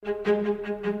Hello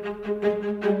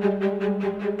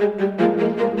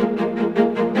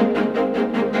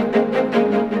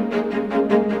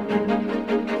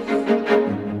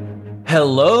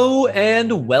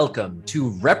and welcome to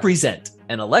Represent,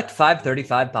 an Elect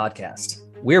 535 podcast.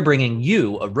 We're bringing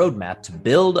you a roadmap to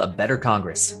build a better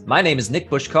Congress. My name is Nick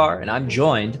Bushkar, and I'm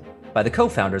joined by the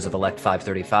co-founders of Elect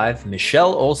 535,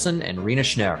 Michelle Olson and Rena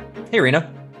Schnarr. Hey,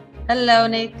 Rena. Hello,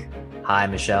 Nick. Hi,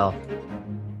 Michelle.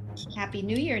 Happy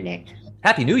New Year, Nick.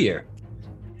 Happy New Year.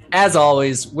 As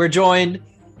always, we're joined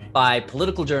by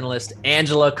political journalist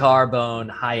Angela Carbone.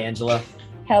 Hi, Angela.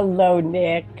 Hello,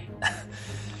 Nick.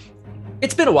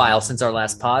 It's been a while since our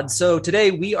last pod, so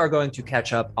today we are going to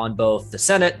catch up on both the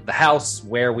Senate, the House,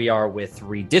 where we are with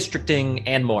redistricting,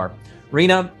 and more.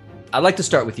 Rena, I'd like to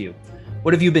start with you.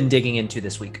 What have you been digging into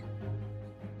this week?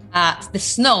 The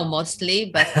snow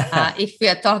mostly, but if we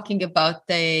are talking about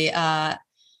the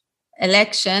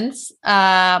elections,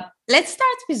 let's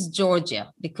start with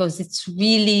Georgia because it's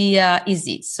really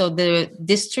easy. So the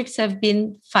districts have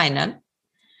been final.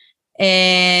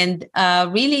 And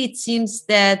really, it seems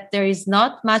that there is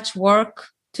not much work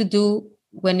to do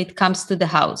when it comes to the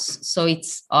House. So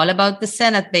it's all about the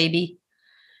Senate, baby,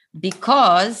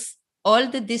 because all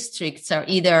the districts are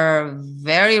either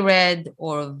very red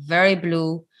or very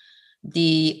blue.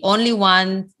 The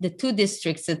two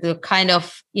districts that are kind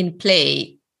of in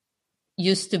play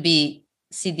used to be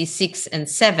CD6 and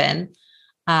 7,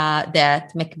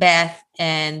 that Macbeth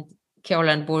and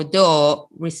Caroline Bordeaux,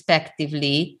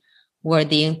 respectively, were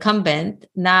the incumbent.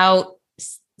 Now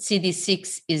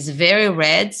CD6 is very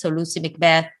red. So Lucy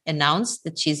Macbeth announced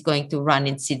that she's going to run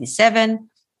in CD7.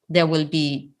 There will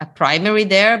be a primary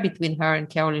there between her and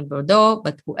Caroline Bordeaux,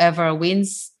 but whoever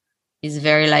wins is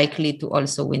very likely to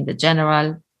also win the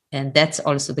general. And that's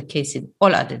also the case in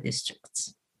all other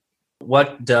districts.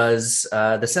 What does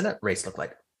the Senate race look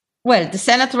like? Well, the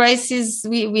Senate race is,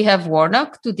 we have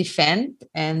Warnock to defend.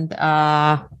 And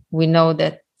we know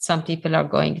that some people are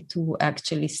going to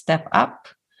actually step up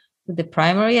to the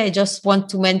primary. I just want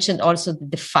to mention also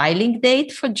that the filing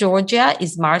date for Georgia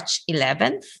is March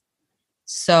 11th.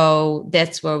 So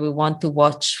that's where we want to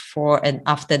watch for. And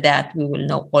after that, we will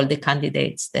know all the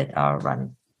candidates that are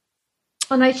running.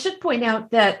 And I should point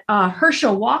out that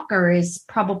Herschel Walker is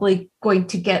probably going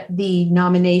to get the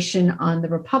nomination on the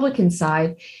Republican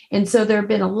side. And so there have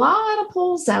been a lot of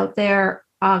polls out there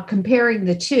comparing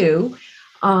the two.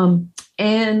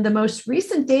 And the most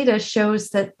recent data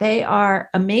shows that they are,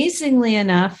 amazingly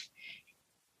enough,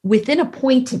 within a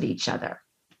point of each other.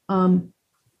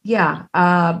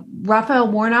 Raphael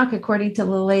Warnock, according to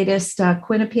the latest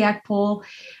Quinnipiac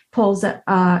polls,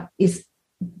 is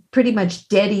pretty much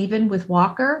dead even with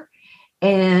Walker.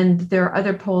 And there are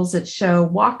other polls that show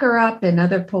Walker up and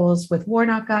other polls with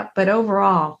Warnock up. But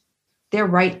overall, they're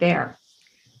right there.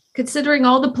 Considering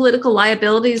all the political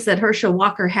liabilities that Herschel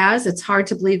Walker has, it's hard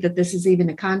to believe that this is even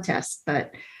a contest.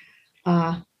 But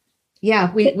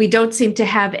we don't seem to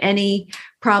have any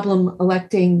problem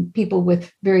electing people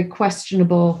with very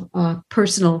questionable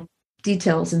personal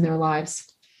details in their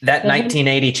lives. That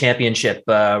 1980 championship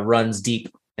runs deep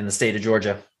in the state of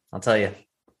Georgia, I'll tell you.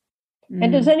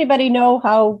 And does anybody know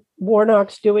how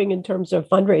Warnock's doing in terms of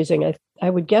fundraising? I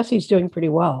would guess he's doing pretty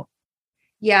well.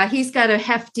 Yeah, he's got a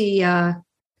hefty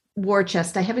war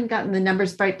chest. I haven't gotten the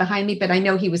numbers right behind me, but I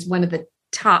know he was one of the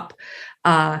top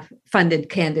funded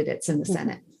candidates in the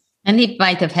Senate. And he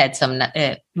might have had some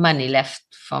money left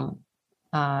from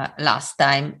last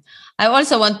time. I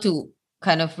also want to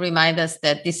kind of remind us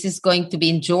that this is going to be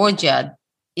in Georgia.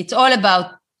 It's all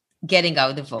about getting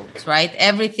out the votes, right?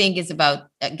 Everything is about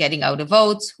getting out the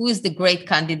votes. Who is the great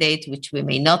candidate, which we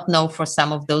may not know for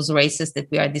some of those races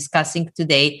that we are discussing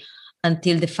today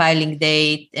until the filing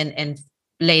date and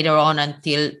later on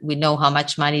until we know how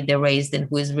much money they raised and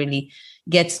who is really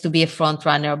gets to be a front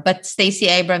runner. But Stacey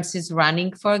Abrams is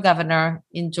running for governor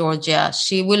in Georgia.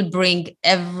 She will bring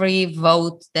every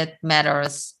vote that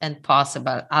matters and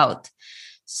possible out.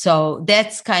 So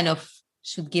that's kind of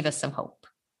should give us some hope.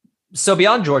 So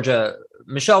beyond Georgia,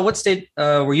 Michelle, what state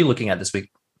were you looking at this week?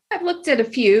 I've looked at a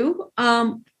few.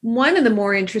 One of the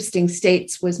more interesting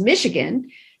states was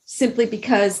Michigan, simply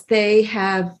because they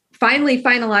have finally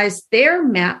finalized their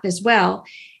map as well.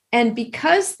 And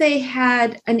because they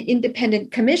had an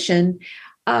independent commission,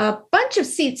 a bunch of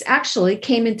seats actually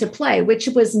came into play, which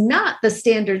was not the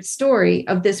standard story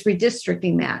of this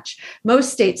redistricting match.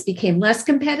 Most states became less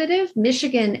competitive.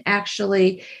 Michigan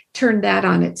actually turned that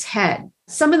on its head.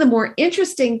 Some of the more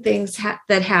interesting things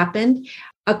that happened,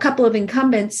 a couple of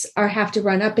incumbents have to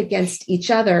run up against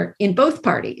each other in both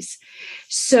parties.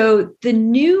 So the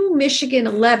new Michigan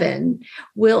 11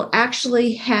 will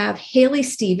actually have Haley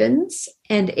Stevens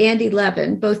and Andy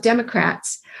Levin, both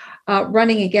Democrats,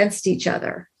 running against each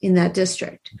other in that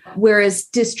district. Whereas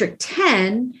District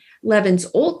 10, Levin's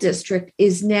old district,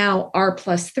 is now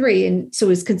R+3, and so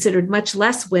is considered much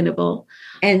less winnable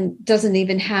and doesn't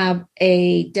even have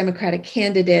a Democratic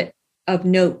candidate of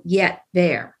note yet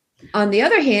there. On the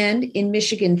other hand, in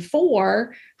Michigan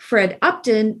 4, Fred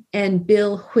Upton and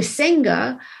Bill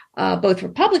Huizenga, both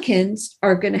Republicans,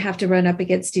 are going to have to run up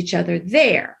against each other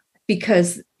there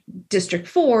because District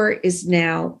 4 is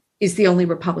the only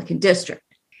Republican district.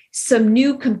 Some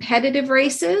new competitive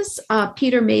races.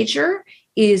 Peter Major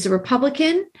is a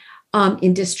Republican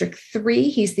in District 3.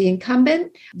 He's the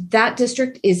incumbent. That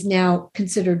district is now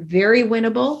considered very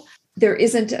winnable. There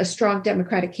isn't a strong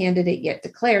Democratic candidate yet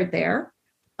declared there.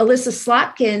 Alyssa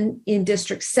Slotkin in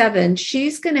District 7,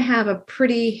 she's going to have a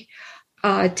pretty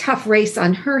tough race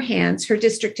on her hands. Her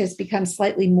district has become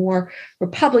slightly more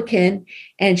Republican,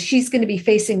 and she's going to be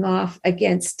facing off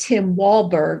against Tim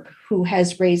Wahlberg, who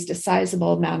has raised a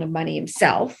sizable amount of money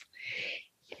himself.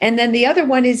 And then the other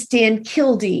one is Dan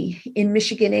Kildee in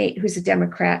Michigan 8, who's a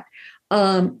Democrat.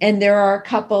 And there are a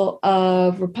couple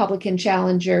of Republican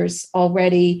challengers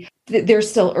already. They're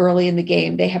still early in the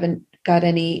game. They haven't got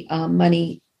any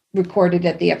money recorded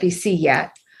at the FEC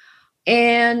yet.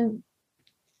 And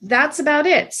that's about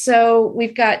it. So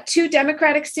we've got 2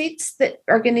 Democratic seats that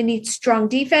are going to need strong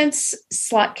defense,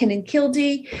 Slotkin and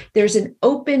Kildee. There's an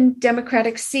open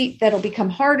Democratic seat that'll become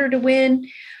harder to win.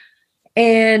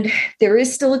 And there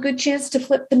is still a good chance to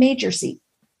flip the Major seat.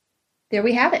 There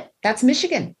we have it. That's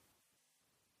Michigan.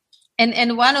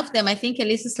 And one of them, I think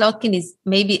Alyssa Slotkin is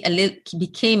maybe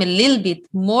became a little bit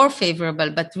more favorable,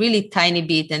 but really tiny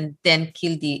bit, and then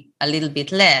Kildee a little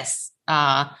bit less.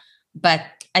 But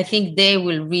I think they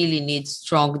will really need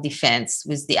strong defense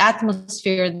with the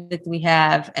atmosphere that we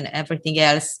have and everything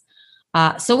else.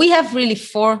 So we have really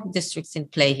 4 districts in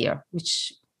play here,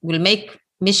 which will make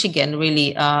Michigan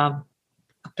really a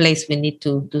place we need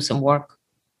to do some work.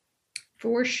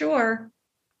 For sure.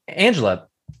 Angela,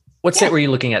 what state were you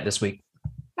looking at this week?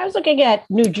 I was looking at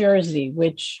New Jersey,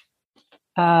 which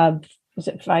is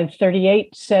it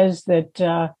 538 says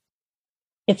that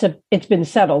it's been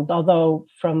settled. Although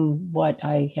from what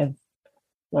I have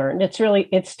learned,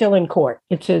 it's still in court.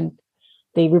 The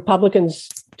Republicans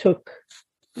took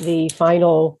the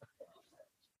final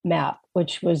map,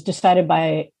 which was decided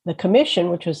by the commission,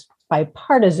 which was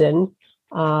bipartisan,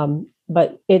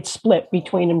 but it split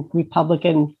between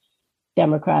Republican,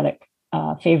 Democratic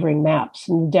favoring maps,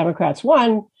 and the Democrats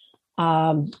won,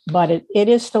 but it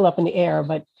is still up in the air.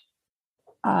 But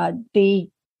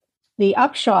the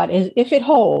upshot is, if it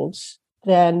holds,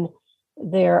 then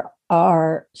there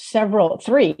are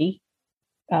 3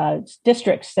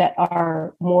 districts that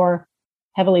are more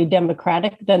heavily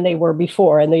Democratic than they were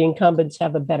before, and the incumbents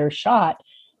have a better shot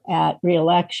at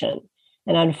reelection.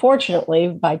 And unfortunately,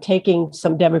 by taking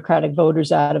some Democratic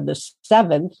voters out of the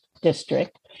 7th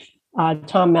district,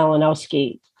 Tom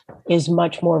Malinowski is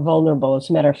much more vulnerable. As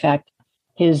a matter of fact,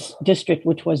 his district,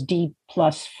 which was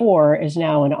D+4, is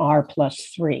now an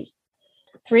R+3.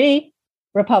 3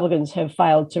 Republicans have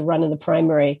filed to run in the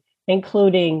primary,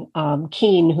 including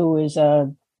Keene, who is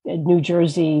a New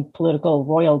Jersey political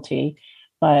royalty,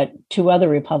 but 2 other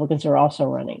Republicans are also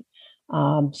running.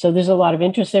 So there's a lot of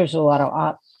interest. There's a lot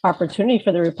of opportunity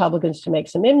for the Republicans to make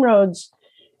some inroads.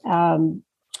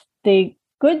 The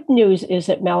good news is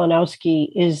that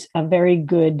Malinowski is a very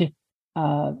good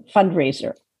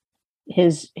fundraiser.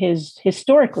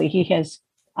 Historically, he has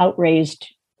outraised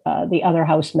the other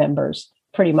House members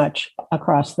pretty much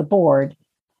across the board.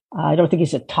 I don't think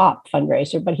he's a top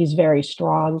fundraiser, but he's very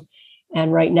strong.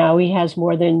 And right now he has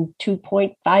more than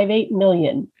 $2.58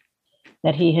 million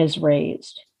that he has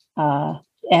raised,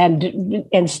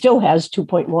 and still has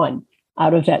 2.1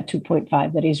 out of that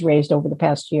 2.5 that he's raised over the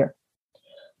past year.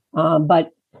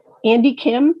 But Andy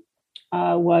Kim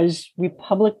was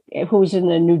who's in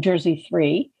the New Jersey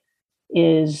 3,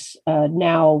 is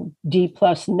now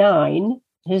D+9,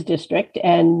 his district,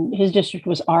 and his district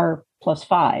was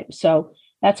R+5. So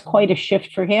that's quite a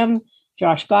shift for him.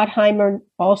 Josh Gottheimer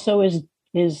also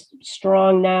is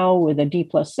strong now with a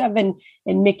D+7,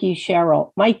 and Mikey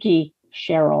Sherrill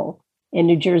in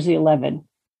New Jersey 11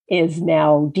 is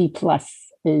now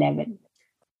D+11.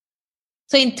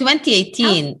 So in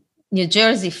 2018, New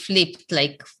Jersey flipped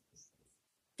like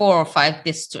 4 or 5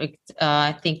 districts,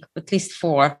 I think at least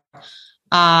 4.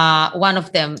 One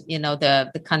of them,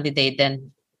 the candidate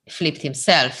then flipped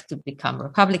himself to become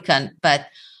Republican. But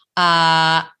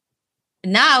now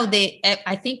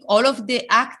I think all of the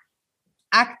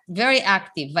very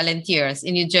active volunteers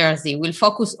in New Jersey will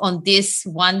focus on this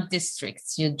one district,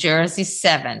 New Jersey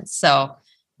 7. So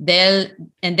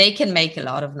they can make a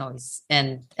lot of noise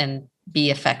and be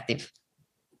effective.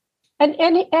 And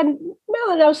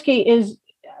Malinowski is,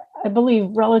 I believe,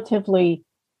 relatively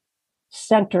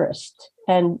centrist,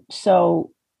 and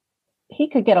so he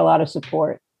could get a lot of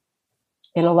support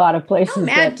in a lot of places. How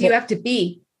mad do you have to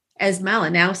be as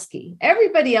Malinowski?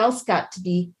 Everybody else got to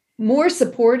be more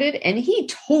supported, and he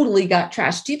totally got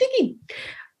trashed. Do you think he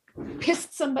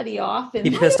pissed somebody off? He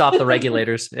pissed off the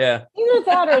regulators. Yeah. Either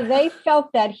that, or they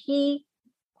felt that he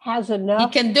has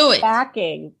enough he can do it.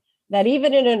 backing that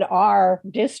even in an R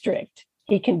district,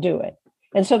 he can do it.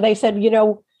 And so they said,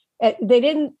 they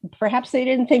didn't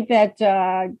think that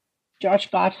Josh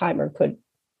Gottheimer could.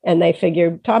 And they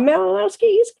figured Tom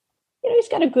Malinowski, he's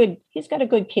got a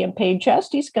good campaign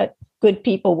chest. He's got good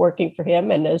people working for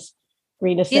him. And as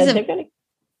Rena said,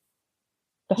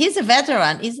 he's a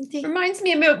veteran, isn't he? Reminds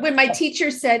me of when my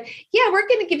teacher said, yeah, we're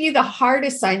going to give you the hard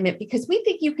assignment because we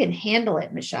think you can handle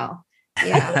it, Michelle.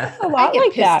 Yeah, a lot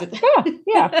like that.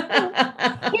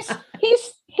 Yeah.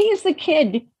 He's the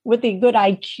kid with the good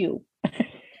IQ.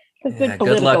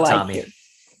 Good luck, Tommy. IQ.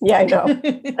 Yeah, I know.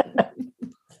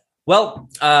 Well,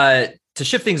 to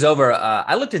shift things over,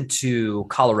 I looked into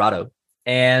Colorado,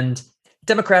 and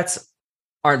Democrats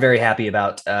aren't very happy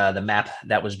about the map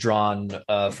that was drawn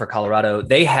for Colorado.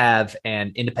 They have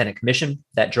an independent commission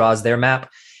that draws their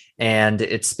map, and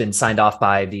it's been signed off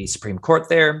by the Supreme Court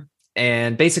there.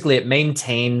 And basically, it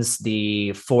maintains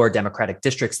the 4 Democratic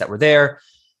districts that were there,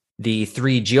 the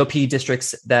 3 GOP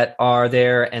districts that are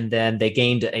there, and then they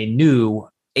gained a new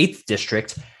 8th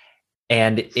district.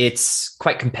 And it's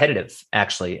quite competitive,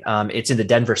 actually. It's in the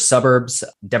Denver suburbs.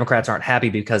 Democrats aren't happy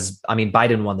because,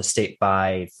 Biden won the state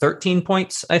by 13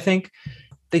 points, I think.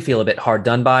 They feel a bit hard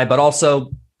done by, but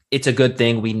also it's a good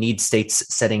thing. We need states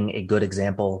setting a good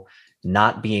example,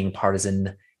 not being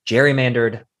partisan,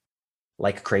 gerrymandered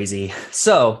like crazy.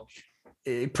 So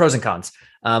pros and cons.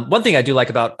 One thing I do like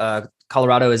about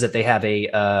Colorado is that they have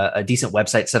a decent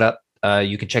website set up.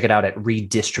 You can check it out at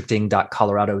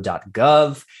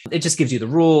redistricting.colorado.gov. It just gives you the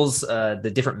rules,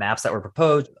 the different maps that were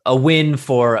proposed, a win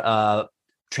for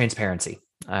transparency,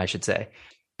 I should say.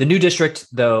 The new district,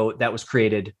 though, that was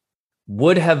created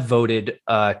would have voted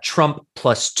Trump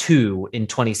 +2 in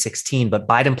 2016, but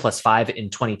Biden +5 in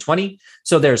 2020.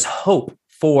 So there's hope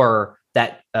for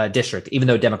that district, even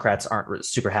though Democrats aren't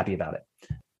super happy about it.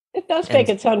 It does make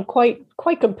it sound quite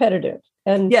competitive.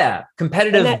 And yeah,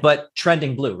 competitive, but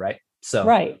trending blue, right? So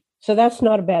right. So that's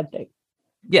not a bad thing.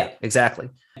 Yeah, exactly.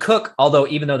 Cook, although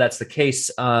even though that's the case,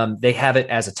 they have it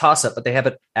as a toss-up, but they have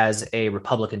it as a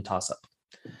Republican toss-up.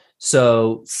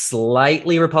 So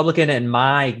slightly Republican. And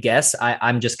my guess,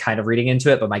 I'm just kind of reading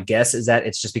into it, but my guess is that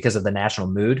it's just because of the national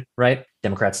mood, right?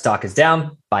 Democrat stock is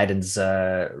down. Biden's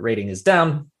rating is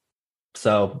down.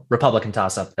 So Republican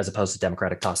toss-up as opposed to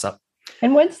Democratic toss-up.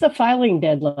 And when's the filing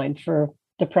deadline for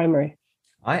the primary?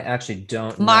 I actually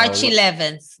don't know. March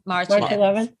 11th. March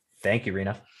 11th. Thank you,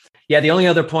 Rena. Yeah, the only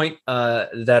other point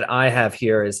that I have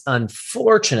here is,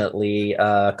 unfortunately,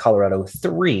 Colorado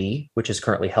 3, which is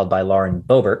currently held by Lauren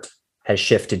Boebert, has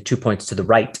shifted 2 points to the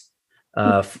right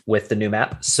with the new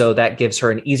map. So that gives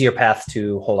her an easier path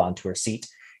to hold on to her seat.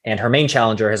 And her main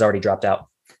challenger has already dropped out.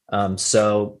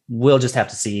 So we'll just have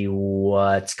to see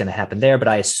what's going to happen there. But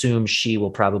I assume she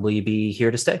will probably be here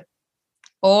to stay.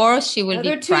 Or she will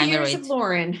Another be 2 primary. years of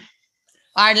Lauren.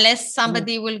 Unless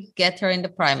somebody will get her in the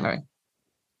primary.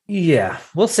 Yeah,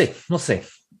 we'll see.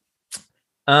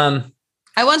 I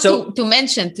want to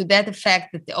mention to that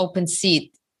effect that the open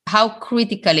seat, how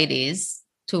critical it is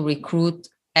to recruit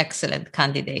excellent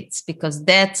candidates, because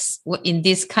that's in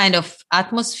this kind of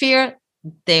atmosphere,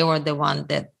 they were the one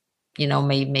that,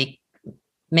 may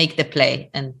make the play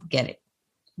and get it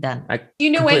done. Do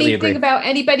you know anything agree. about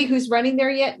anybody who's running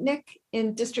there yet, Nick,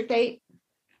 in District 8?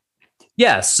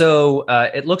 Yeah, so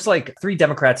it looks like 3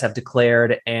 Democrats have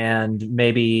declared and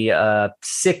maybe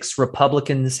 6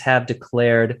 Republicans have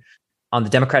declared. On the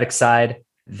Democratic side,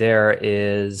 there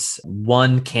is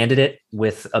 1 candidate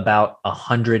with about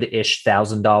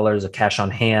 $100,000 of cash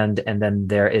on hand. And then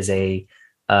there is a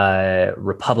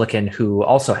Republican who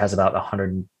also has about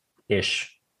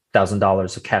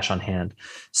 $100,000 of cash on hand.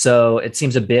 So it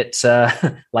seems a bit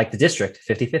like the district,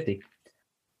 50-50.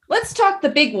 Let's talk the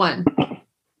big one.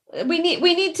 We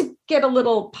need to get a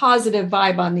little positive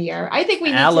vibe on the air. I think we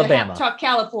need to talk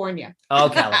California. Oh,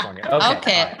 California.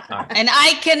 Okay. All right. And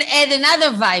I can add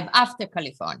another vibe after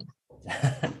California.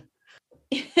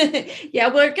 Yeah,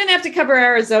 we're going to have to cover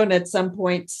Arizona at some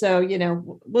point. So,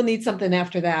 we'll need something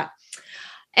after that.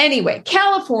 Anyway,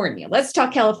 California. Let's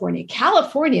talk California.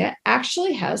 California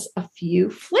actually has a few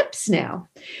flips now.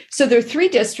 So there are 3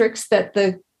 districts that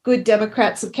the good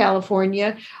Democrats of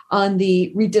California on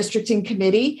the redistricting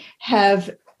committee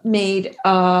have made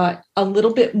a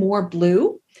little bit more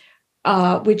blue,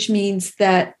 which means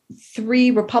that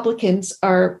 3 Republicans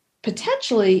are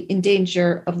potentially in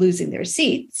danger of losing their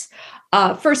seats.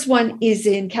 First one is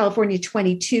in California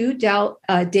 22,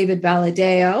 David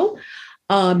Valadao.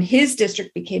 His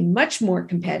district became much more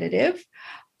competitive.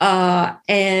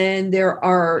 And there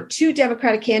are 2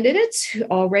 Democratic candidates who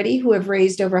have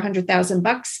raised over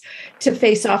 $100,000 to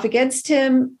face off against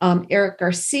him, Eric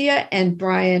Garcia and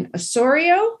Brian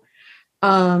Osorio.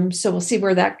 So we'll see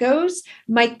where that goes.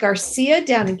 Mike Garcia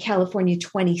down in California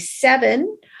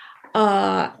 27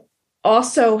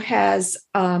 also has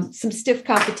some stiff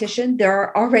competition. There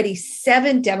are already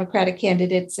 7 Democratic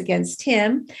candidates against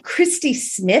him. Christy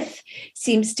Smith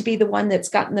seems to be the one that's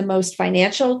gotten the most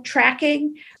financial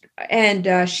tracking,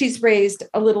 and she's raised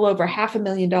a little over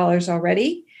 $500,000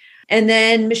 already. And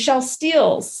then Michelle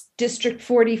Steele's District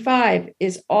 45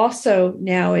 is also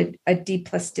now a D+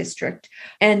 district.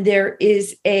 And there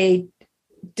is a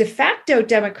de facto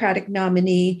Democratic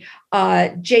nominee,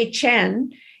 Jay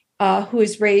Chen, who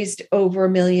has raised over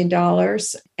 $1 million,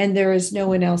 and there is no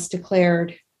one else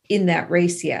declared in that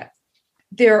race yet.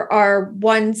 There are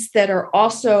ones that are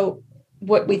also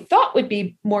what we thought would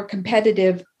be more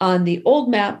competitive on the old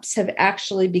maps have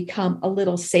actually become a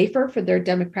little safer for their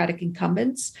Democratic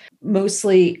incumbents,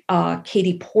 mostly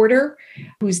Katie Porter,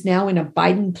 who's now in a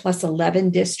Biden plus 11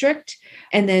 district,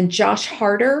 and then Josh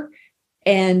Harder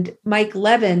and Mike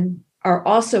Levin are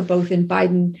also both in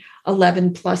Biden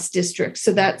 11 plus districts.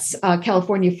 So that's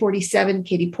California 47,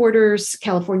 Katie Porter's,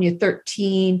 California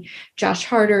 13, Josh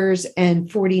Harder's,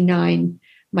 and 49,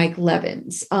 Mike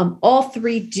Levin's. All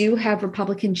 3 do have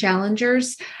Republican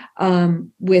challengers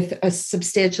with a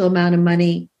substantial amount of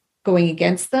money going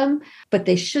against them, but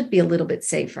they should be a little bit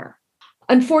safer.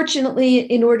 Unfortunately,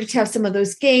 in order to have some of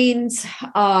those gains,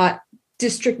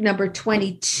 district number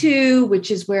 22, which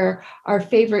is where our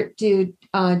favorite dude,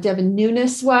 Devin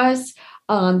Nunes was,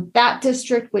 that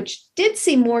district, which did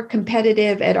seem more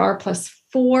competitive at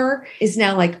R+4, is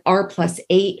now like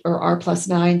R+8 or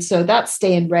R+9. So that's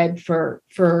staying red for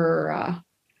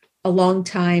a long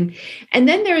time. And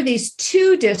then there are these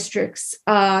 2 districts,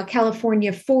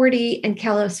 California 40 and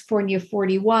California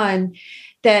 41,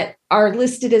 that are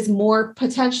listed as more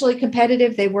potentially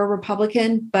competitive. They were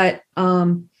Republican, but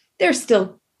they're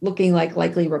still looking like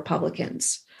likely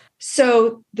Republicans.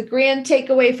 So the grand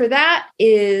takeaway for that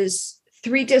is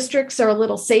 3 districts are a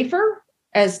little safer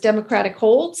as Democratic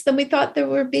holds than we thought there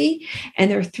would be.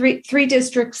 And there are three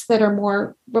districts that are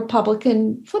more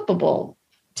Republican flippable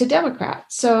to Democrat.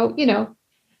 So,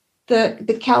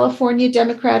 the California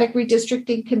Democratic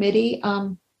Redistricting Committee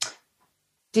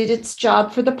did its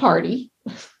job for the party.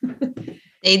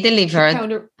 They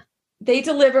delivered. They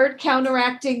delivered,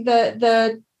 counteracting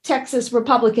the Texas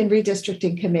Republican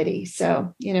Redistricting Committee.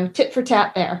 So, tit for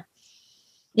tat there.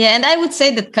 Yeah. And I would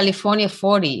say that California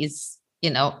 40 is,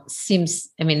 seems,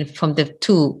 from the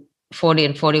 2, 40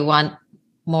 and 41,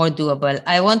 more doable.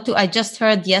 I just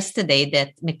heard yesterday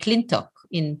that McClintock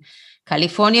in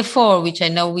California 4, which I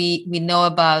know we know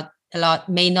about a lot,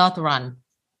 may not run.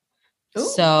 Ooh.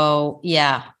 So,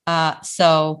 yeah.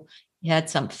 So he had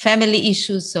some family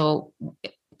issues. So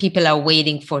people are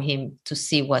waiting for him to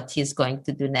see what he's going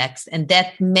to do next. And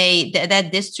that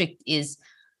district is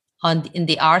in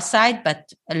the R side,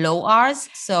 but low R's.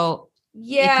 So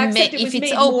yeah, except it was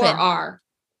made more R.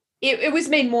 It was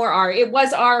made more R. It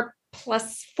was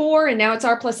R+4 and now it's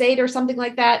R+8 or something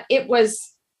like that.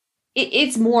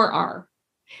 It's more R.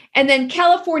 And then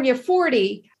California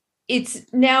 40,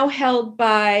 it's now held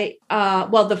by,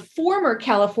 the former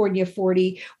California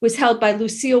 40 was held by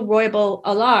Lucille Roybal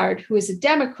Allard, who is a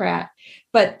Democrat,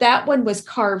 but that one was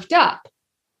carved up.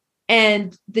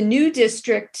 And the new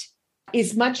district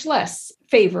is much less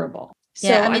favorable. So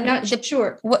yeah, I'm not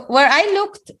sure. Where I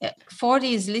looked,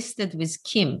 40 is listed with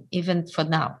Kim, even for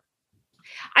now.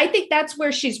 I think that's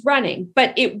where she's running,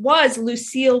 but it was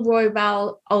Lucille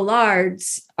Roybal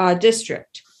Allard's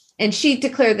district. And she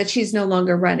declared that she's no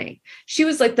longer running. She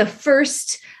was like the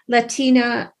first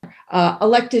Latina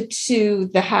elected to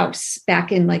the House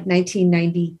back in like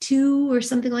 1992 or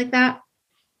something like that.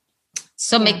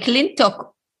 So yeah.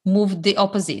 McClintock moved the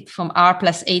opposite from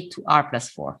R+8 to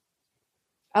R+4.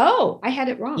 Oh, I had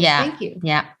it wrong. Yeah. Thank you.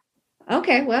 Yeah.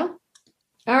 Okay, well,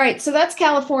 all right. So that's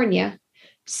California.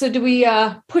 So do we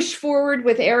push forward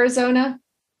with Arizona?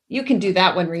 You can do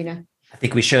that one, Rena. I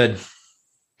think we should.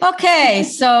 Okay,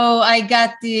 so I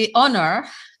got the honor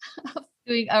of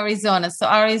doing Arizona. So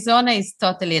Arizona is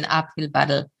totally an uphill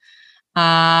battle.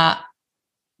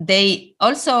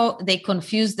 They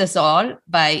confused us all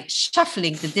by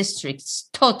shuffling the districts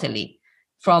totally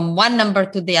from one number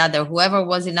to the other. Whoever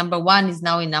was in number 1 is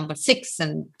now in number 6,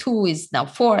 and 2 is now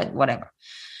 4, and whatever.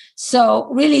 So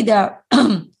really there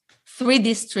are 3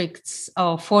 districts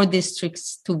or 4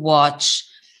 districts to watch.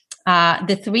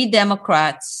 The 3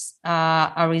 Democrats,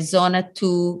 Arizona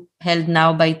 2, held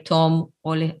now by Tom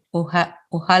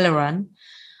O'Halloran.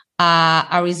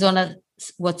 Arizona,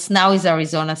 what's now is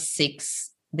Arizona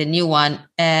 6, the new one,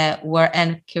 were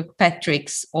Ann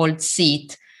Kirkpatrick's old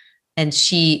seat, and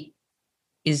she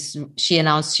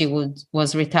announced she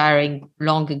was retiring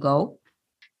long ago,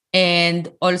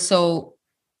 and also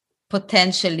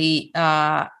potentially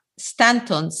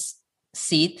Stanton's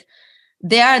seat.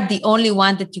 They are the only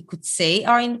one that you could say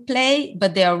are in play,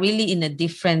 but they are really in a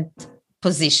different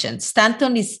position.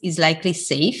 Stanton is likely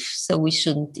safe, so we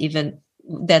shouldn't even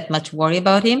that much worry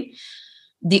about him.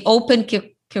 The open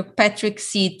Kirkpatrick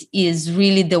seat is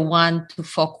really the one to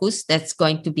focus. That's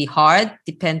going to be hard.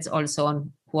 Depends also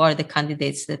on who are the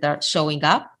candidates that are showing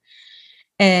up.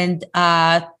 And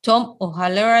Tom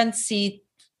O'Halloran's seat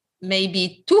may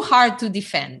be too hard to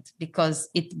defend because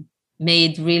it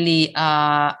made really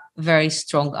very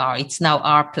strong R. It's now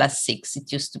R+6.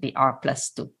 It used to be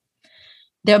R+2.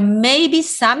 There may be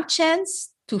some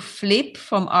chance to flip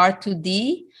from R to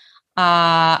D.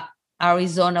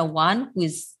 Arizona 1,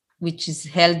 which is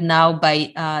held now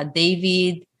by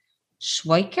David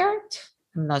Schweikert.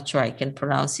 I'm not sure I can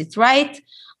pronounce it right.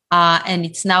 And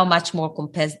it's now much more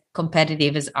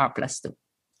competitive as R+2.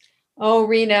 Oh,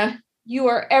 Rena, you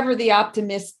are ever the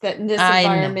optimist that in this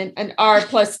environment, an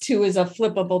R+2 is a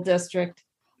flippable district.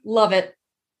 Love it.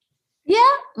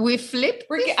 Yeah, we flip.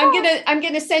 I'm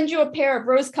gonna send you a pair of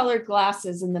rose-colored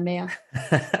glasses in the mail.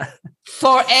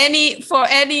 For any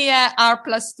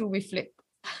R+2, we flip.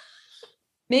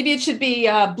 Maybe it should be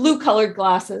blue-colored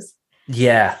glasses.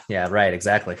 Yeah, right,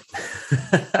 exactly.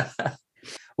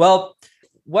 Well,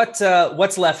 what's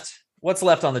left? What's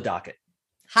left on the docket?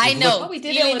 High note. We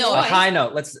did Illinois. A high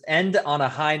note. Let's end on a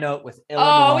high note with Illinois.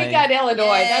 Oh, we got Illinois.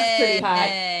 Yay, that's pretty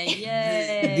high.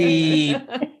 Yay.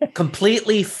 The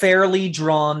completely fairly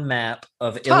drawn map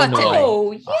of Illinois.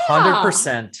 Oh, yeah.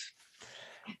 100%.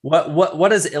 What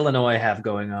does Illinois have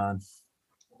going on?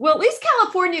 Well, at least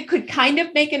California could kind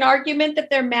of make an argument that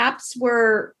their maps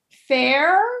were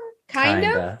fair, kind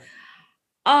of.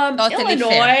 Totally Illinois,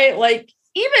 fair. like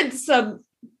even some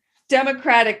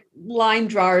Democratic line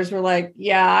drawers were like,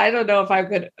 yeah, I don't know if I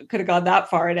could have gone that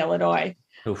far in Illinois.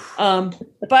 Oof.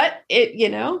 But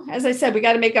it, as I said, we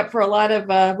got to make up for a lot of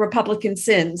Republican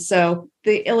sins. So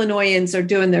the Illinoisans are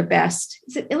doing their best.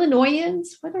 Is it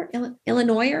Illinoisans? What are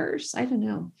Illinoisers? I don't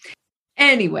know.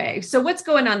 Anyway, so what's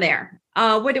going on there?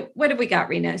 What have we got,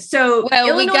 Rena? So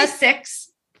Illinois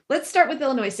 6. Let's start with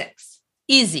Illinois 6.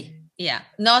 Easy. Yeah.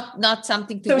 Not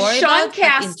something to worry Sean about.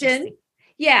 Casten.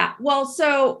 Yeah. Well,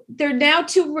 so there are now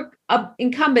 2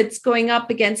 incumbents going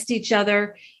up against each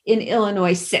other in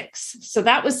Illinois 6. So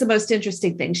that was the most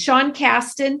interesting thing. Sean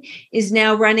Casten is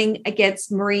now running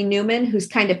against Marie Newman, who's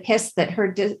kind of pissed that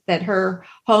her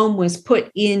home was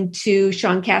put into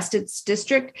Sean Casten's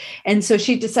district. And so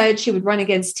she decided she would run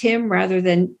against him rather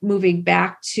than moving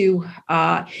back to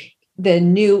the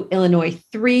new Illinois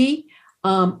 3.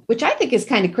 Which I think is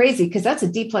kind of crazy because that's a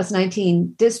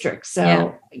D+19 district.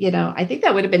 So, I think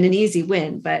that would have been an easy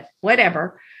win, but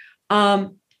whatever.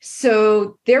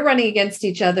 So they're running against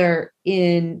each other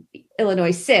in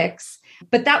Illinois 6,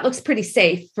 but that looks pretty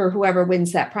safe for whoever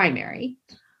wins that primary.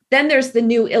 Then there's the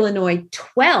new Illinois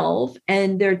 12,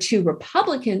 and there are 2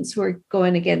 Republicans who are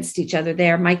going against each other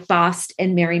there, Mike Bost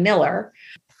and Mary Miller.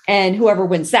 And whoever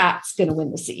wins that's going to win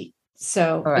the seat.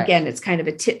 So again, it's kind of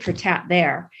a tit for tat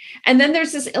there. And then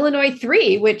there's this Illinois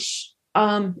 3, which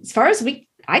as far as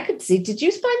I could see, did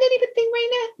you find anything,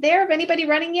 Raina, there of anybody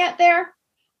running yet there?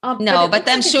 No, but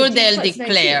I'm sure they'll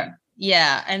declare.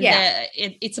 Yeah. And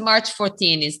it's March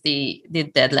 14 is the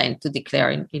deadline to declare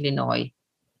in Illinois.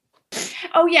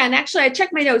 Oh, yeah. And actually, I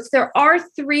checked my notes. There are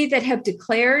 3 that have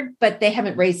declared, but they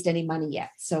haven't raised any money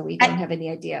yet. So we don't have any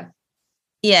idea.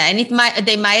 Yeah, and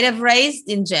they might have raised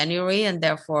in January, and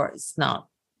therefore it's not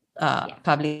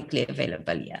publicly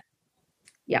available yet.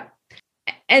 Yeah.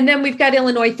 And then we've got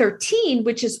Illinois 13,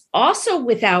 which is also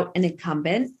without an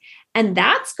incumbent. And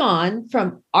that's gone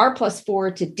from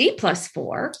R+4 to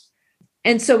D+4.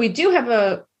 And so we do have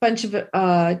a bunch of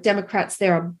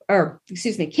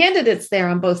candidates there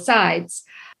on both sides.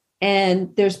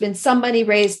 And there's been some money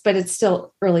raised, but it's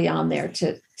still early on there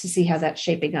to see how that's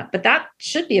shaping up. But that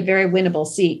should be a very winnable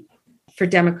seat for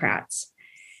Democrats.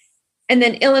 And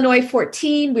then Illinois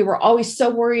 14, we were always so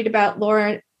worried about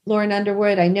Lauren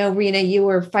Underwood. I know, Rena, you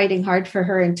were fighting hard for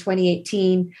her in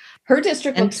 2018. Her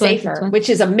district looks safer, which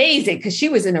is amazing because she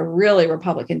was in a really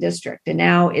Republican district. And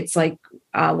now it's like,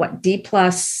 D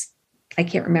plus, I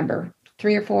can't remember,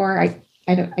 3 or 4.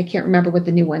 I can't remember what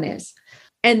the new one is.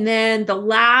 And then the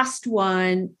last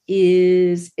one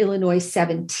is Illinois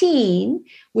 17,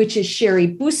 which is Sherry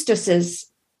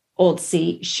Bustos's old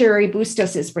seat. Sherry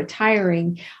Bustos is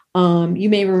retiring. You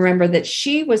may remember that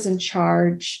she was in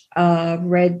charge of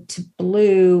Red to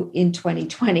Blue in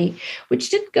 2020, which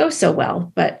didn't go so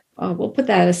well, but we'll put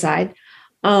that aside.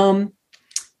 And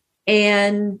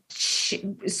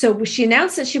so she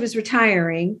announced that she was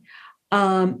retiring.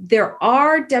 There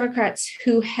are Democrats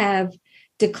who have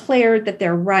declared that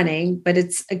they're running, but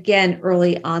it's again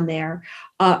early on there.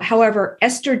 However,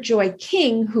 Esther Joy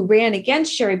King, who ran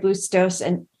against Sherry Bustos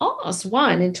and almost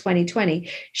won in 2020,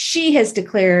 she has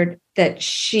declared that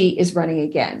she is running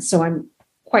again. So I'm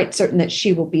quite certain that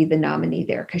she will be the nominee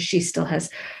there because she still has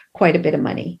quite a bit of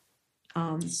money.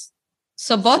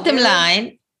 So bottom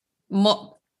line,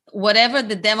 whatever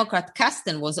the Democrat cast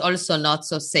was also not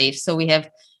so safe. So we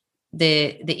have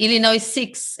the Illinois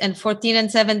 6 and 14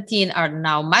 and 17 are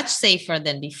now much safer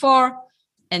than before.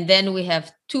 And then we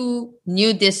have 2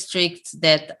 new districts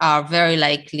that are very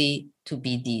likely to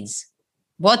be these.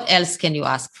 What else can you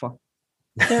ask for?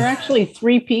 There are actually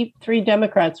three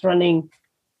Democrats running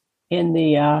in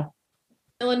the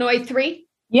Illinois 3?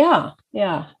 Yeah.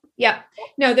 No,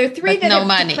 there are 3 that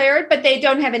have declared, but they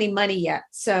don't have any money yet.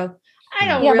 So I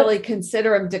don't really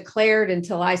consider them declared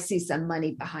until I see some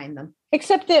money behind them.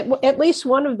 Except that at least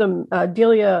one of them,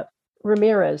 Delia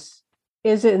Ramirez,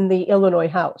 is in the Illinois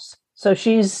House. So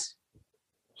she's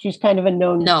kind of a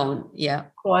known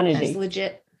quantity. That's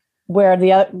legit. Where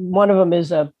one of them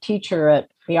is a teacher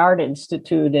at the Art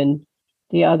Institute, and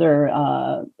the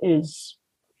other is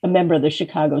a member of the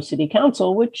Chicago City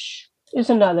Council, which is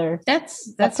another.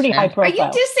 That's pretty high profile. Are you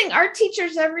dissing art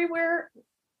teachers everywhere?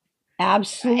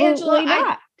 Absolutely Angela,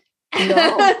 not.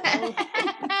 No.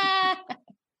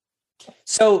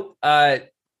 So I'd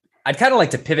kind of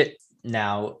like to pivot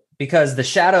now, because the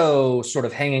shadow sort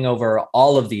of hanging over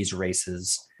all of these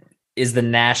races is the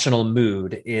national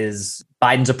mood, is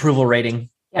Biden's approval rating,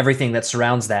 everything that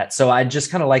surrounds that. So I'd just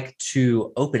kind of like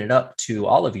to open it up to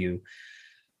all of you.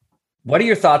 What are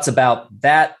your thoughts about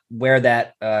that, where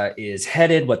that is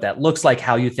headed, what that looks like,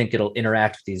 how you think it'll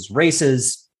interact with these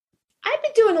races? I've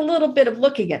been doing a little bit of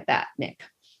looking at that, Nick.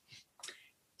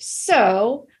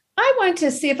 So I wanted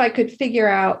to see if I could figure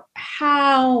out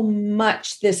how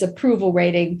much this approval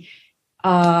rating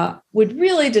would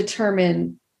really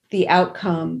determine the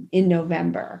outcome in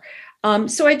November.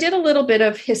 So I did a little bit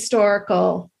of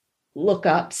historical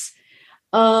lookups,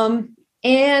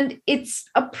 and it's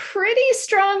a pretty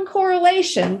strong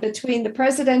correlation between the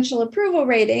presidential approval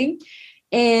rating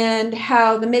and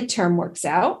how the midterm works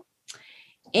out.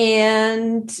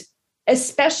 And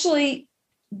especially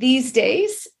these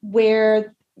days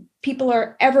where people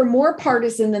are ever more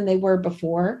partisan than they were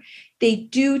before, they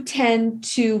do tend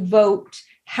to vote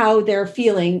how they're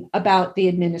feeling about the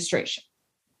administration.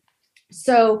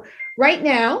 So right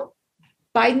now,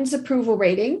 Biden's approval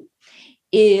rating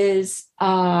is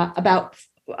about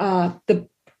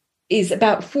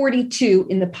 42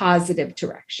 in the positive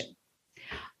direction.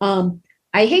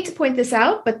 I hate to point this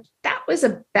out, but that was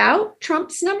about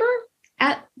Trump's number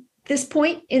at this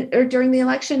point during the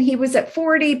election. He was at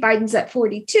 40, Biden's at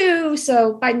 42.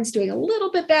 So Biden's doing a little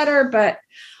bit better, but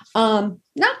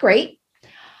not great.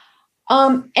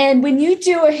 And when you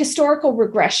do a historical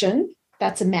regression,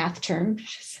 that's a math term,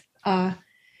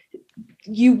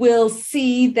 you will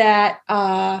see that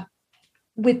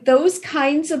with those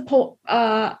kinds of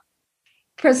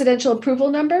presidential approval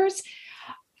numbers,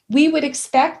 we would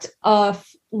expect a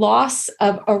loss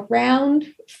of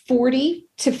around 40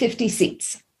 to 50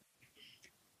 seats.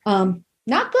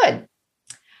 Not good.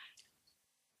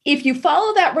 If you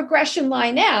follow that regression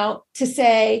line out to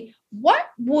say, what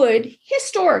would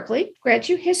historically,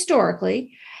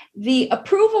 the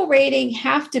approval rating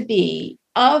have to be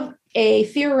of a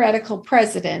theoretical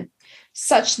president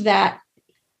such that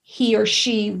he or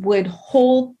she would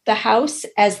hold the House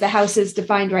as the House is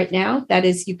defined right now? That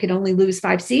is, you can only lose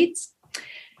 5 seats.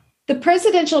 The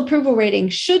presidential approval rating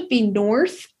should be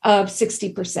north of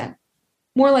 60%,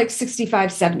 more like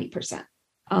 65, 70%.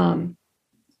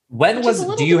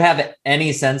 Do you have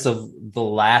any sense of the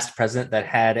last president that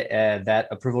had that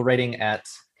approval rating at?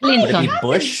 Would it Clinton. be Happened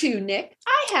Bush? to Nick.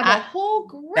 I have a whole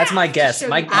graph. That's my to guess. show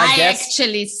My you. I guess-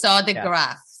 actually saw the Yeah.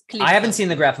 graph. I haven't seen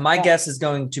the graph. My Yeah. guess is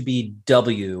going to be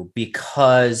W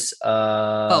because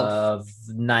of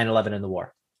 9/11 and the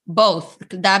war. Both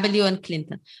W and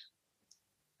Clinton.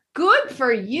 Good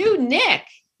for you, Nick.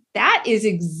 That is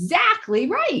exactly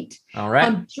right. All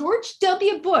right. George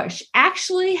W. Bush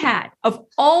actually had, of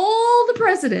all the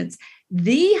presidents,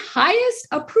 the highest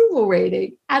approval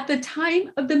rating at the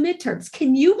time of the midterms.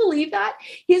 Can you believe that?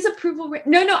 His approval rate?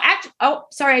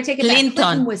 Sorry, I take it back.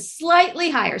 Clinton was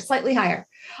slightly higher.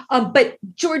 But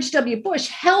George W. Bush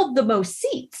held the most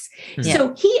seats. Yeah.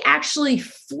 So he actually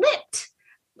flipped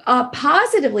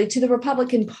positively to the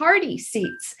Republican Party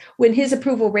seats when his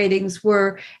approval ratings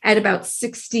were at about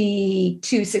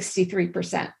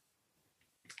 63%.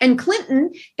 And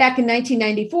Clinton, back in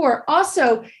 1994,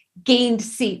 also gained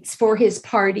seats for his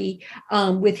party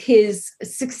with his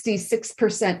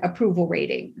 66% approval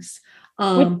ratings,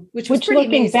 which was pretty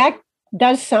looking amazing. back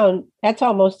does sound, that's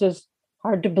almost as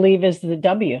hard to believe as the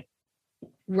W.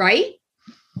 Right?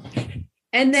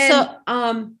 And then,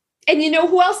 and you know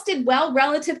who else did well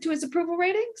relative to his approval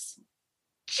ratings?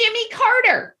 Jimmy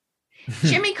Carter.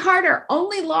 Jimmy Carter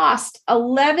only lost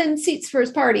 11 seats for his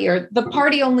party, or the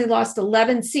party only lost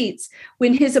 11 seats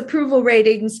when his approval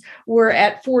ratings were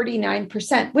at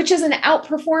 49%, which is an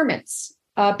outperformance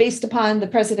based upon the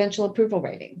presidential approval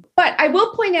rating. But I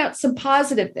will point out some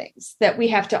positive things that we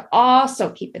have to also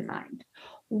keep in mind.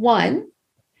 One,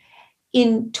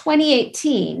 in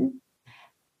 2018,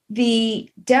 the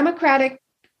Democratic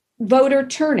voter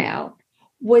turnout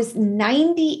was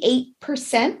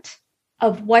 98%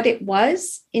 of what it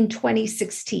was in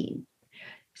 2016.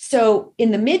 So in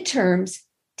the midterms,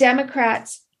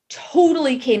 Democrats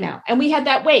totally came out, and we had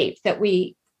that wave that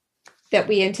we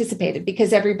anticipated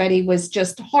because everybody was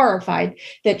just horrified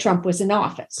that Trump was in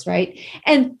office, right?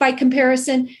 And by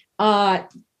comparison,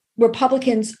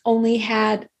 Republicans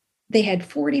had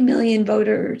 40 million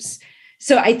voters.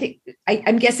 So I think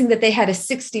I'm guessing that they had a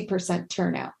 60%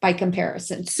 turnout by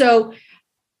comparison. So,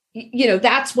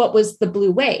 that's what was the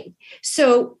blue wave.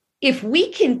 So if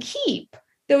we can keep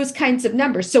those kinds of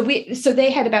numbers, so they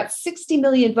had about 60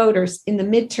 million voters in the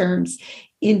midterms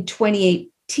in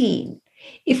 2018.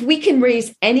 If we can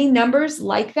raise any numbers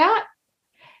like that,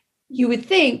 you would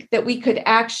think that we could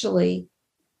actually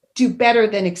do better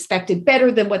than expected,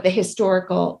 better than what the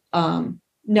historical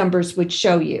numbers would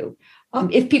show you,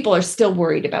 if people are still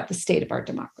worried about the state of our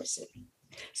democracy.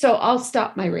 So I'll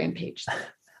stop my rampage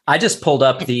there. I just pulled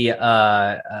up the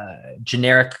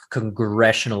generic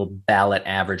congressional ballot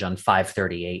average on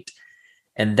 538,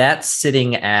 and that's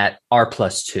sitting at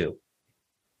R+2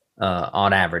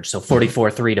 on average. So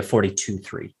 44.3 to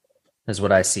 42.3 is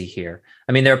what I see here.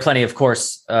 I mean, there are plenty, of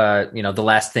course, the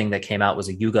last thing that came out was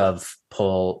a YouGov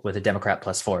poll with a Democrat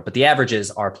 +4, but the average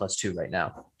is R+2 right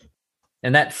now.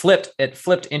 And that flipped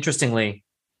interestingly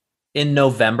in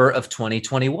November of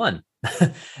 2021.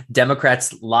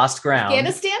 Democrats lost ground.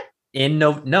 Afghanistan?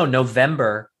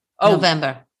 November. Oh,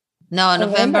 November. No,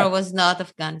 November was not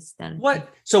Afghanistan. What?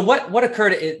 So what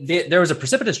occurred? There was a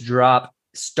precipitous drop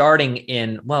starting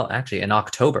in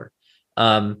October.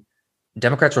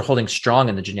 Democrats were holding strong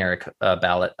in the generic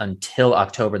ballot until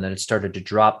October, and then it started to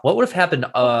drop. What would have happened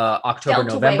October,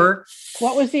 Delta November? wave.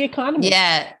 What was the economy?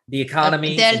 Yeah. The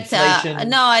economy, Delta. inflation.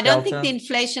 No, I don't Delta. think the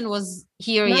inflation was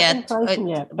here Not yet. inflation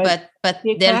yet, but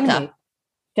the Delta. economy.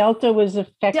 Delta was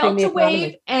affecting the Delta economy.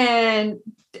 wave and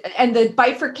the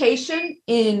bifurcation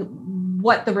in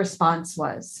what the response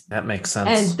was. That makes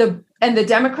sense. And the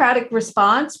Democratic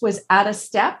response was out of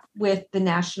step with the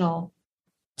national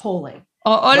polling.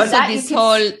 Also,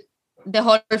 the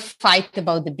whole fight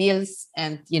about the bills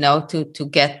and to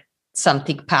get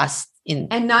something passed in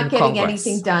not getting Congress.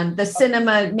 anything done. The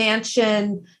cinema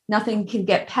mansion, nothing can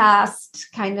get passed,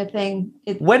 kind of thing.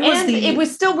 It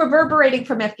was still reverberating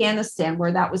from Afghanistan,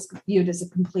 where that was viewed as a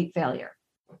complete failure.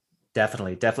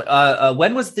 Definitely.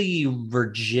 When was the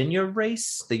Virginia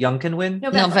race? The Youngkin win?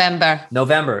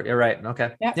 November. You're right.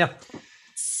 Okay. Yeah.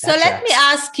 So let me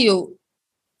ask you,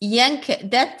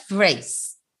 Youngkin, that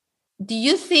race, do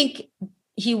you think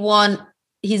he won?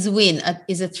 His win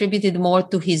is attributed more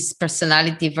to his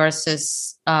personality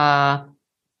versus the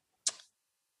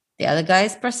other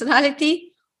guy's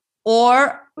personality,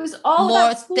 or it was all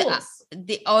about schools?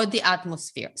 the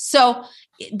atmosphere. So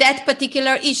that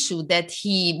particular issue that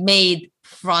he made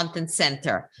front and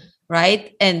center,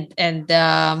 right? And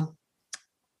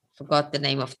forgot the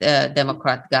name of the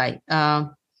Democrat guy,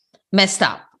 messed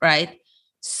up, right?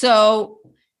 So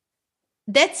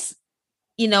that's,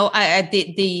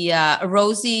 the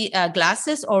rosy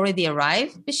glasses already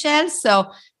arrived, Michelle.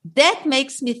 So that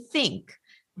makes me think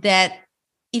that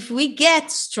if we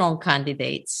get strong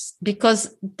candidates,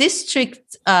 because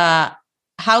district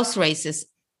house races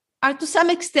are to some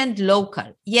extent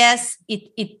local. Yes,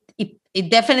 it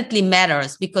definitely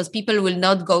matters because people will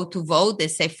not go to vote. They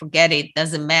say, forget it,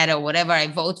 doesn't matter. Whatever I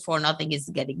vote for, nothing is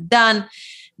getting done.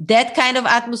 That kind of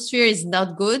atmosphere is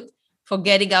not good for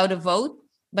getting out a vote.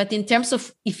 But in terms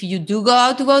of if you do go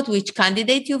out to vote, which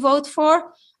candidate you vote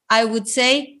for, I would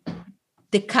say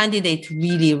the candidate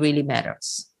really, really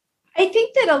matters. I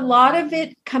think that a lot of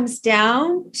it comes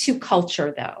down to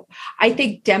culture, though. I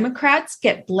think Democrats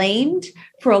get blamed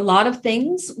for a lot of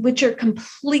things which are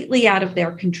completely out of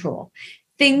their control.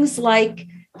 Things like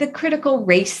the critical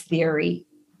race theory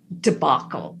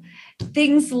debacle,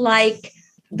 things like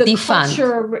the defund.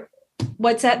 Culture,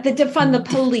 what's that? The defund the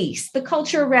police, the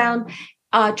culture around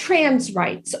trans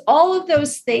rights, all of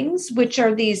those things, which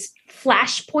are these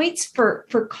flashpoints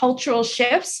for cultural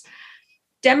shifts.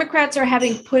 Democrats are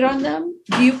having put on them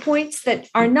viewpoints that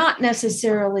are not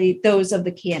necessarily those of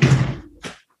the candidate,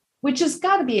 which has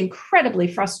got to be incredibly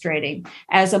frustrating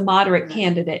as a moderate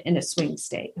candidate in a swing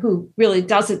state who really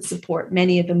doesn't support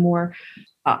many of the more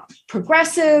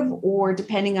progressive or,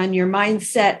 depending on your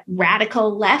mindset,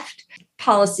 radical left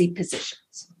policy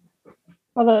positions.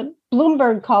 Well, the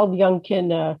Bloomberg called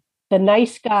Youngkin the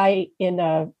nice guy in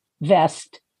a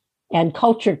vest and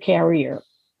culture carrier.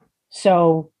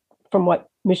 So from what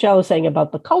Michelle was saying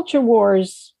about the culture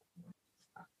wars,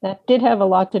 that did have a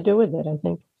lot to do with it, I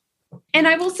think. And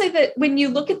I will say that when you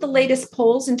look at the latest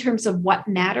polls in terms of what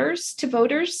matters to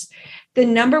voters, the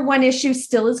number one issue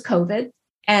still is COVID.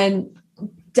 And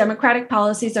Democratic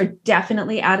policies are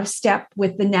definitely out of step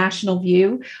with the national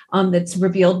view that's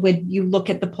revealed when you look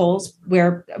at the polls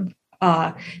where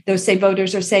those same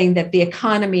voters are saying that the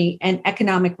economy and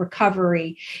economic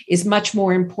recovery is much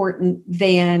more important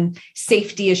than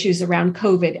safety issues around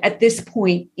COVID at this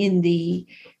point in the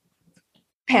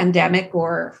pandemic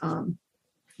or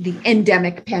the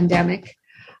endemic pandemic.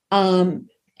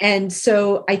 And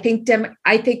so I think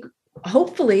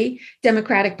hopefully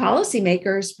Democratic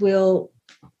policymakers will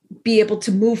be able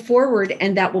to move forward,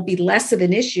 and that will be less of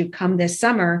an issue come this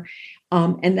summer,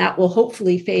 and that will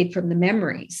hopefully fade from the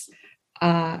memories.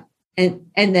 And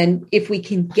then if we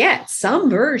can get some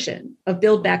version of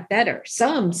Build Back Better,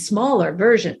 some smaller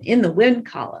version in the win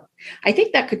column, I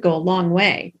think that could go a long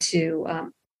way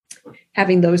to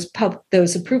having those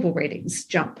approval ratings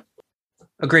jump.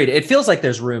 Agreed. It feels like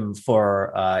there's room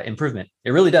for improvement.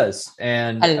 It really does.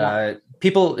 And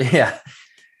people,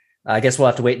 I guess we'll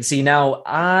have to wait and see. Now,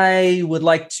 I would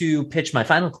like to pitch my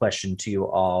final question to you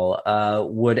all.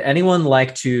 Would anyone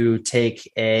like to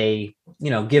take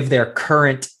give their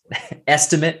current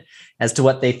estimate as to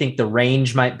what they think the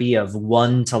range might be of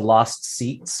won to lost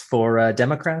seats for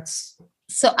Democrats?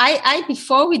 So I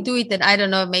before we do it, and I don't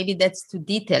know, maybe that's too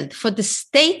detailed. For the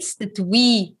states that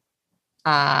we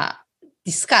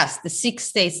discussed, the 6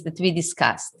 states that we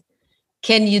discussed,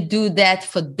 can you do that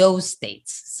for those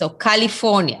states? So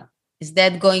California, is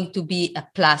that going to be a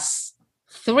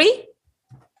 +3?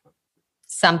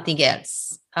 Something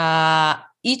else?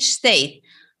 Each state,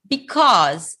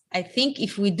 because I think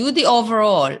if we do the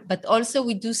overall, but also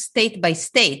we do state by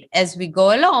state as we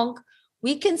go along,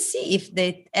 we can see if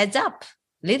that adds up,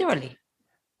 literally.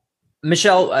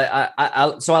 Michelle,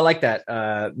 so I like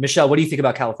that. Michelle, what do you think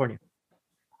about California?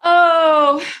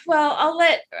 Oh, well, I'll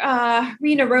let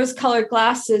Rena rose-colored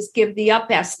glasses give the up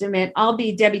estimate. I'll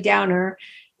be Debbie Downer.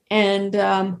 And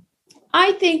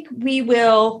I think we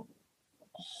will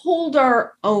hold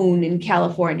our own in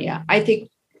California. I think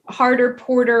Harder,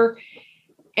 Porter,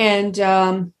 and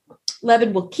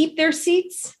Levin will keep their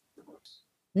seats.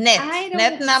 Net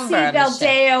number.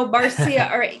 Valdeo,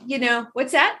 Marcia, or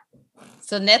what's that?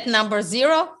 So net number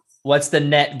 0. What's the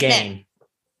net gain? Net.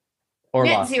 Or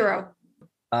net loss? 0.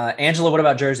 Angela, what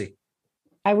about Jersey?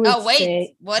 I would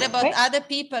say, what about other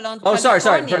people on California?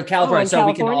 Sorry, for California. So California?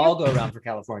 We can all go around for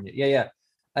California. Yeah.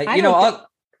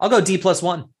 I'll go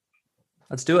D+1.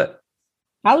 Let's do it.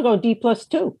 I'll go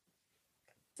D+2.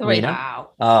 3. Wow.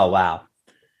 Oh, wow.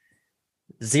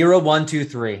 0, 1, 2,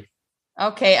 3.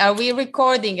 Okay, are we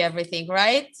recording everything,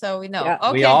 right? So we know. Yeah.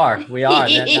 Okay. We are.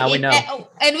 Now we know.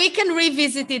 And we can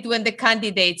revisit it when the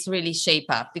candidates really shape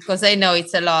up, because I know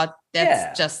it's a lot.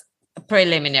 That's just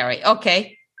preliminary.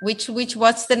 Okay. What's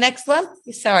the next one?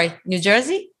 Sorry, New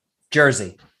Jersey?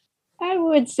 Jersey. I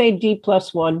would say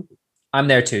D+1. I'm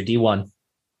there too, D1.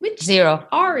 Which 0.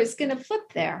 R is going to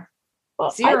flip there?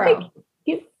 Well, 0.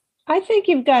 I think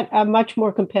you've got a much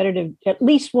more competitive, at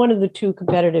least one of the 2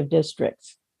 competitive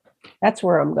districts. That's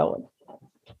where I'm going.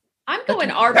 I'm going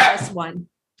R+1.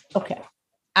 Okay.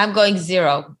 I'm going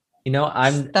 0.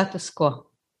 I'm Status quo.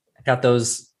 got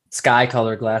those sky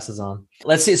color glasses on.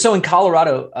 Let's see. So in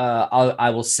Colorado, I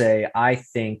will say I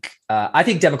think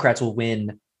Democrats will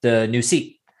win the new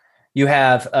seat. You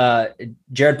have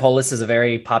Jared Polis is a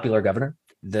very popular governor.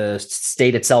 The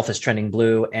state itself is trending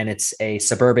blue, and it's a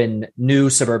new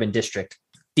suburban district.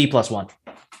 D+1.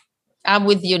 I'm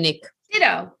with you, Nick.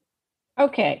 Ditto.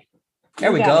 Okay.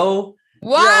 There we go.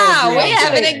 Wow, we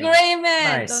have an Nice.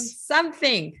 agreement on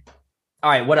something. All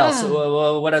right, what else?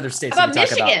 What other states How did about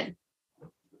we talk about? Michigan?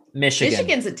 Michigan.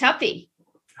 Michigan's a toughie.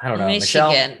 I don't know.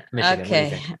 Michigan. Michelle?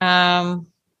 Michigan. Okay.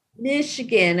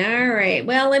 Michigan. All right.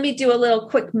 Well, let me do a little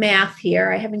quick math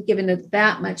here. I haven't given it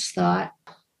that much thought.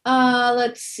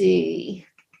 Let's see.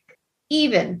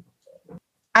 Even.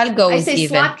 I'll go I with say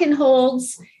even. Slotkin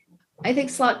holds. I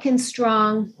think Slotkin's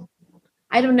strong.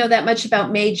 I don't know that much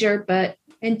about Major,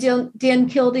 and Dan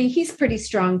Kildee, he's pretty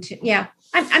strong too. Yeah,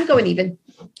 I'm going even.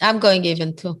 I'm going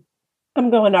even too.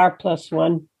 I'm going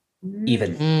R+1.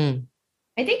 Even.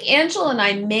 I think Angela and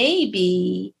I may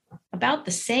be about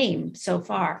the same so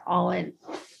far, all in.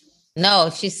 No,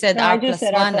 she said No, R I just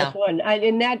said plus one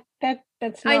R+1.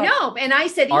 That's not. I know, and I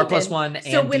said R even. +1 and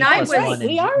So when D I plus was- one in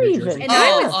We are New even. Jersey. And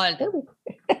I was- all.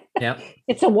 Yeah.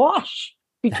 It's a wash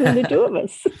between the two of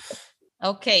us.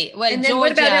 Okay. Well, And then Georgia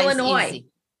what about is Illinois? easy.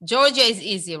 Georgia is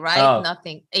easy, right? Oh.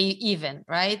 Nothing. Even,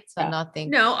 right? So Yeah. nothing.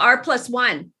 No,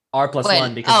 R+1.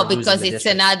 R+1 because we're losing because the it's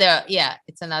district.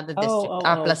 it's another district. oh,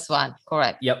 R+1,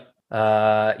 correct. Yep.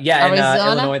 Yeah, and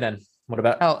Arizona? Illinois then. What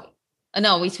about Oh,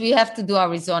 no, we have to do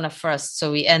Arizona first,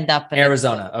 so we end up in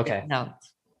Arizona? Okay. No.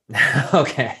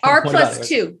 Okay. R What about plus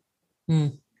 2.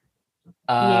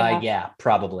 Yeah,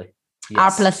 probably.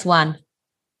 R plus 1.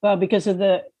 Well, because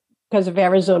of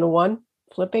Arizona 1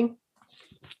 flipping.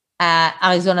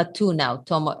 Arizona 2 now.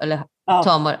 Tomo,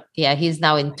 yeah, he's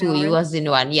now in 2. He was in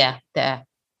 1. Yeah, there.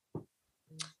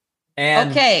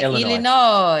 And Okay,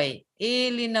 Illinois.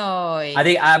 Illinois. I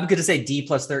think I'm going to say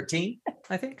D+13.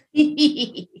 I think.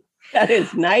 That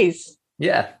is nice.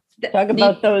 Yeah. Talk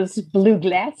about those blue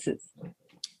glasses.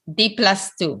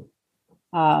 D+2.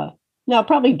 No,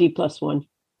 probably D+1.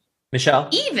 Michelle.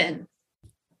 Even.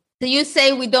 So you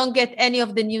say we don't get any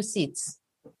of the new seats?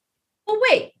 Well,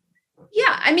 wait.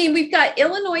 Yeah, I mean, we've got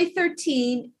Illinois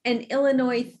 13 and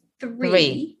Illinois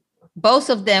 3. Both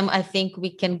of them, I think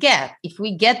we can get if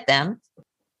we get them.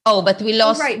 Oh, but we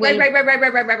lost.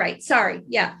 Right. Sorry.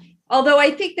 Yeah. Although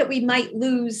I think that we might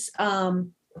lose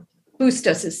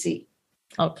Bustos' seat.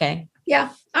 Okay. Yeah.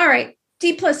 All right.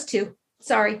 D+2.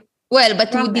 Sorry. Well,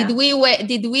 but Wrong did math. we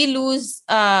lose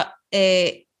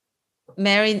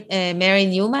Mary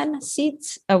Newman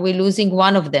seats? Are we losing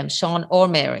one of them, Sean or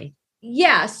Mary?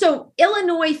 Yeah. So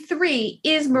Illinois 3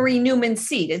 is Marie Newman's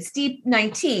seat. It's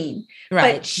D19.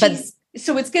 Right.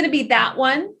 So it's going to be that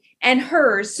one and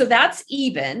hers. So that's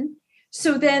even.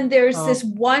 So then there's this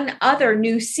one other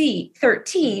new seat,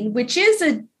 13, which is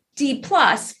a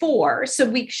D+4. So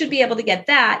we should be able to get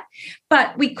that,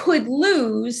 but we could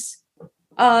lose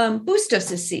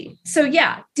Bustos' seat. So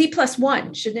yeah,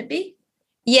 D+1, shouldn't it be?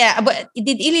 Yeah, but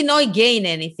did Illinois gain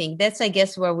anything? That's, I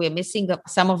guess, where we're missing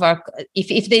some of our. If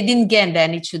they didn't gain,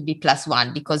 then it should be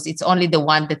 +1 because it's only the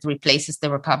one that replaces the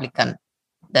Republican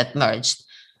that merged.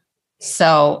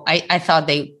 So I thought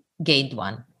they gained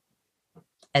one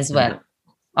as well.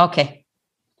 Okay,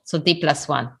 so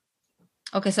D+1.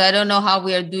 Okay, so I don't know how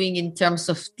we are doing in terms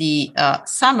of the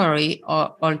summary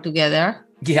altogether.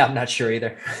 Yeah, I'm not sure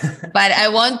either. But I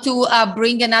want to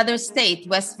bring another state,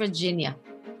 West Virginia.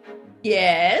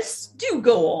 Yes. Do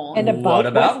go on. And What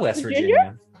about West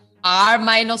Virginia?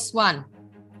 R-1.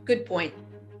 Good point.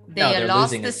 They they're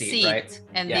lost losing the a seat, seat, right?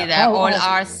 and Yeah. they are all Oh.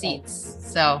 our seats.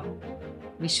 So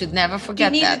we should never You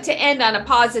forget need that. it to end on a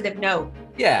positive note.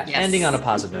 Yeah, Yes. ending on a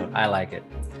positive note. I like it.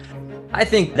 I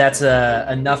think that's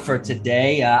enough for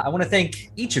today. I want to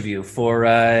thank each of you for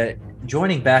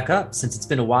joining back up since it's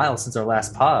been a while since our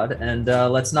last pod. And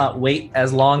let's not wait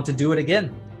as long to do it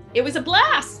again. It was a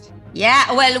blast.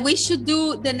 Yeah, well, we should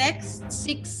do the next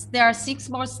 6. There are 6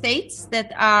 more states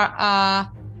that are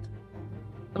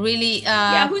really.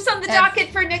 Yeah. Who's on the docket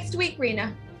for next week,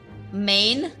 Rena?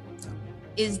 Maine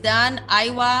is done.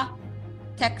 Iowa,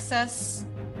 Texas,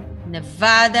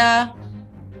 Nevada,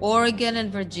 Oregon, and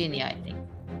Virginia, I think.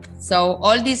 So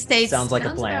all these states Sounds like a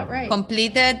Sounds plan. about right.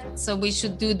 completed. So we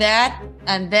should do that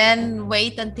and then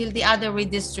wait until the other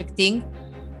redistricting.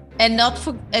 And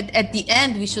at the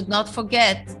end, we should not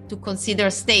forget to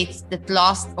consider states that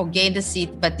lost or gained a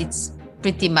seat, but it's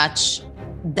pretty much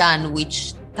done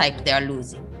which type they are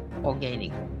losing or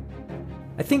gaining.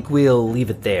 I think we'll leave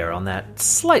it there on that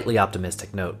slightly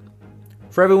optimistic note.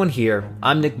 For everyone here,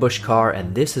 I'm Nick Bushcar,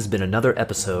 and this has been another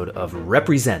episode of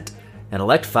Represent, an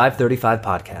Elect 535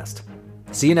 podcast.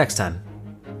 See you next time.